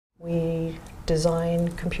We design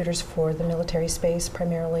computers for the military space,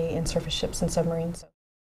 primarily in surface ships and submarines.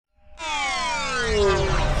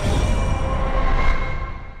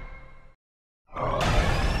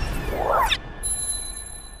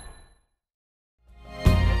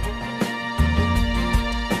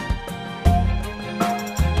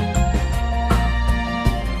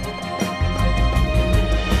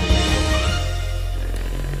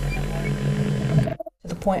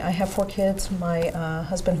 Point. I have 4 kids. My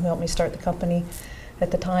husband, who helped me start the company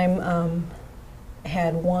at the time,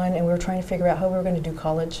 had 1, and we were trying to figure out how we were going to do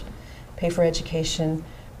college, pay for education,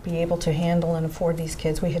 be able to handle and afford these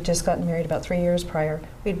kids. We had just gotten married about 3 years prior.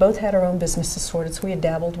 We'd both had our own businesses sorted, so we had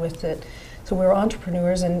dabbled with it. So we were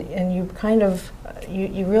entrepreneurs, and you kind of,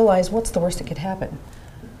 you realize what's the worst that could happen.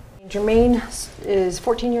 Germane is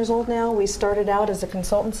 14 years old now. We started out as a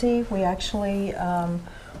consultancy. We actually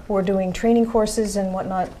we're doing training courses and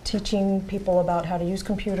whatnot, teaching people about how to use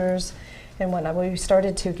computers and whatnot. We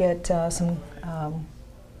started to get some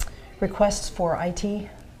requests for IT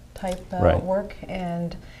type work,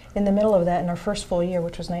 and in the middle of that, in our first full year,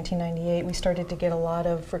 which was 1998, we started to get a lot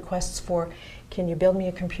of requests for, can you build me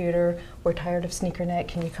a computer? We're tired of SneakerNet.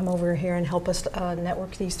 Can you come over here and help us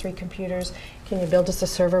network these 3 computers? Can you build us a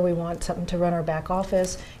server? We want something to run our back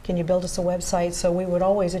office. Can you build us a website? So we would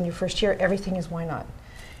always, in your first year, everything is why not?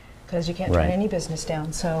 Because you can't turn any business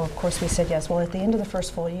down. So of course we said yes. Well, at the end of the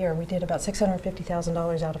first full year, we did about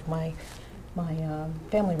 $650,000 out of my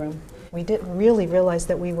family room. We didn't really realize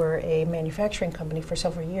that we were a manufacturing company for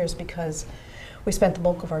several years, because we spent the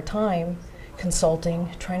bulk of our time consulting,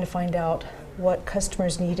 trying to find out what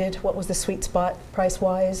customers needed, what was the sweet spot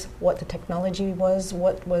price-wise, what the technology was,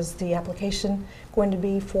 what was the application going to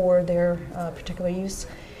be for their particular use.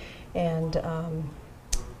 And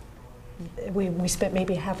we spent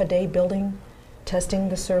maybe half a day building, testing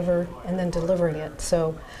the server, and then delivering it.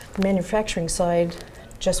 So the manufacturing side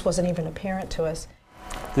just wasn't even apparent to us.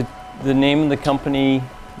 The name of the company,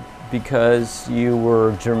 because you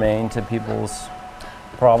were germane to people's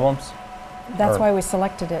problems? That's why we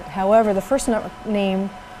selected it. However, the first name,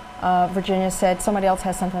 Virginia said, somebody else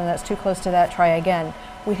has something that's too close to that, try again.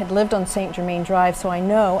 We had lived on St. Germain Drive, so I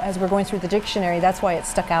know as we're going through the dictionary, that's why it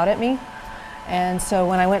stuck out at me. And so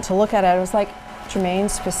when I went to look at it, it was like germane,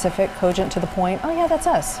 specific, cogent, to the point. Oh yeah, that's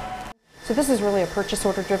us. So this is really a purchase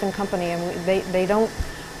order driven company, and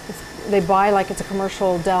they buy like it's a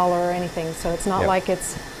commercial Dell or anything. So it's not like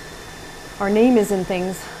it's, our name is in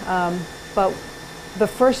things, but the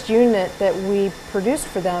first unit that we produced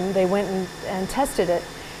for them, they went and tested it,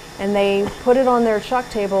 and they put it on their shock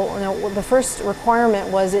table. The first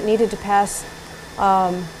requirement was it needed to pass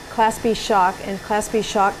Class B shock, and Class B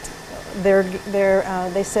shock,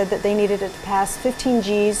 they said that they needed it to pass 15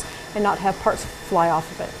 Gs and not have parts fly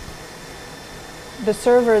off of it. The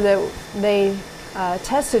server that they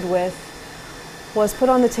tested with was put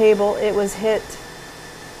on the table. It was hit,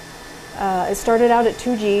 it started out at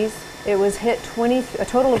 2 Gs. It was hit a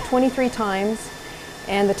total of 23 times,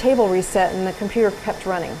 and the table reset and the computer kept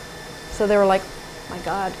running. So they were like, my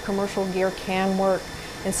God, commercial gear can work.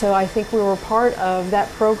 And so I think we were part of that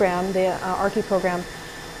program, the ARCHI program,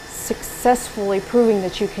 successfully proving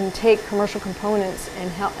that you can take commercial components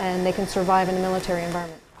and they can survive in a military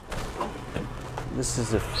environment. This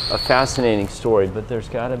is a fascinating story, but there's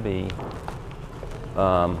got to be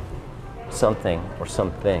something or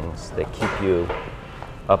some things that keep you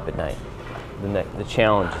up at night. The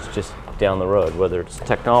challenge is just down the road, whether it's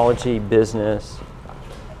technology, business.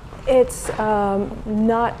 It's it's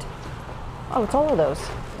all of those.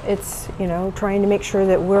 It's, you know, trying to make sure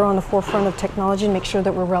that we're on the forefront of technology and make sure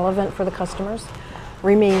that we're relevant for the customers,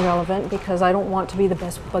 remain relevant, because I don't want to be the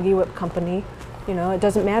best buggy whip company. You know, it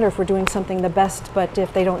doesn't matter if we're doing something the best, but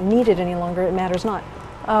if they don't need it any longer, it matters not.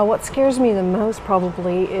 What scares me the most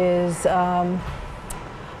probably is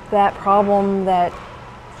that problem that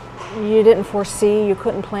you didn't foresee, you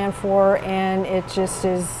couldn't plan for, and it just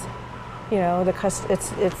is, you know, it's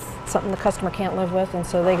something the customer can't live with, and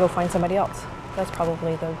so they go find somebody else. That's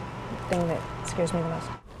probably the thing that scares me the most.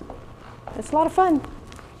 It's a lot of fun.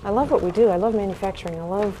 I love what we do. I love manufacturing. I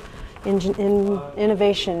love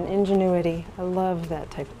innovation, ingenuity. I love that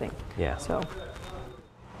type of thing. Yeah. So.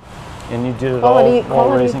 And you did it all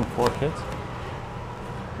while raising 4 kids?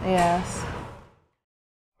 Yes.